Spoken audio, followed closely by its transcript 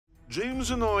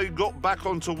James and I got back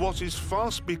onto what is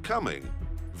fast becoming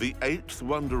the eighth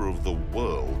wonder of the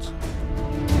world.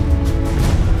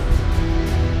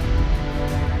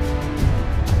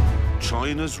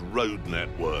 China's road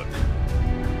network.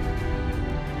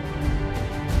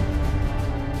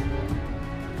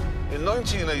 In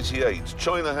 1988,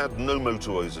 China had no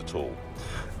motorways at all.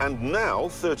 And now,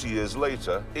 30 years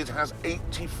later, it has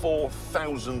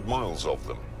 84,000 miles of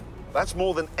them. That's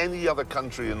more than any other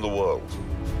country in the world.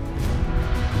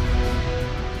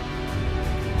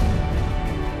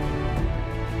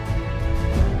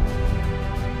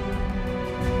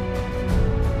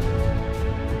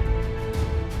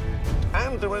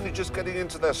 And they're only just getting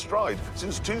into their stride.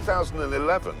 Since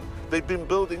 2011, they've been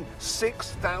building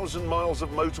 6,000 miles of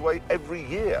motorway every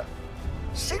year.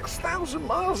 6,000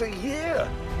 miles a year!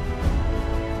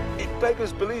 It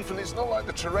beggars belief, and it's not like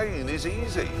the terrain is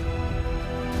easy.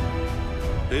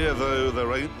 Here, though,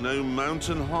 there ain't no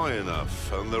mountain high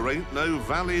enough, and there ain't no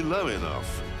valley low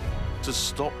enough to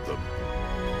stop them.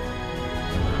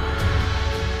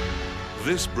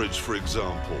 This bridge, for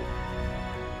example,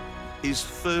 is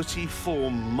 34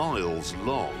 miles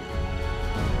long.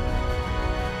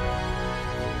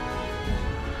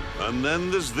 And then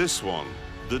there's this one,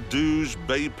 the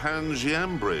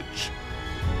Douge-Beipanjiang Bridge.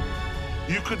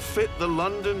 You could fit the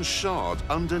London Shard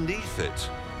underneath it,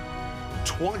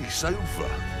 twice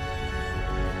over.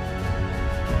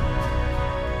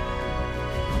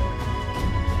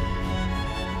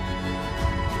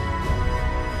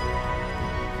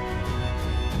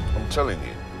 I'm telling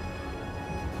you,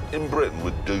 in Britain,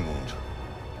 we're doomed.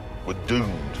 We're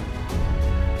doomed.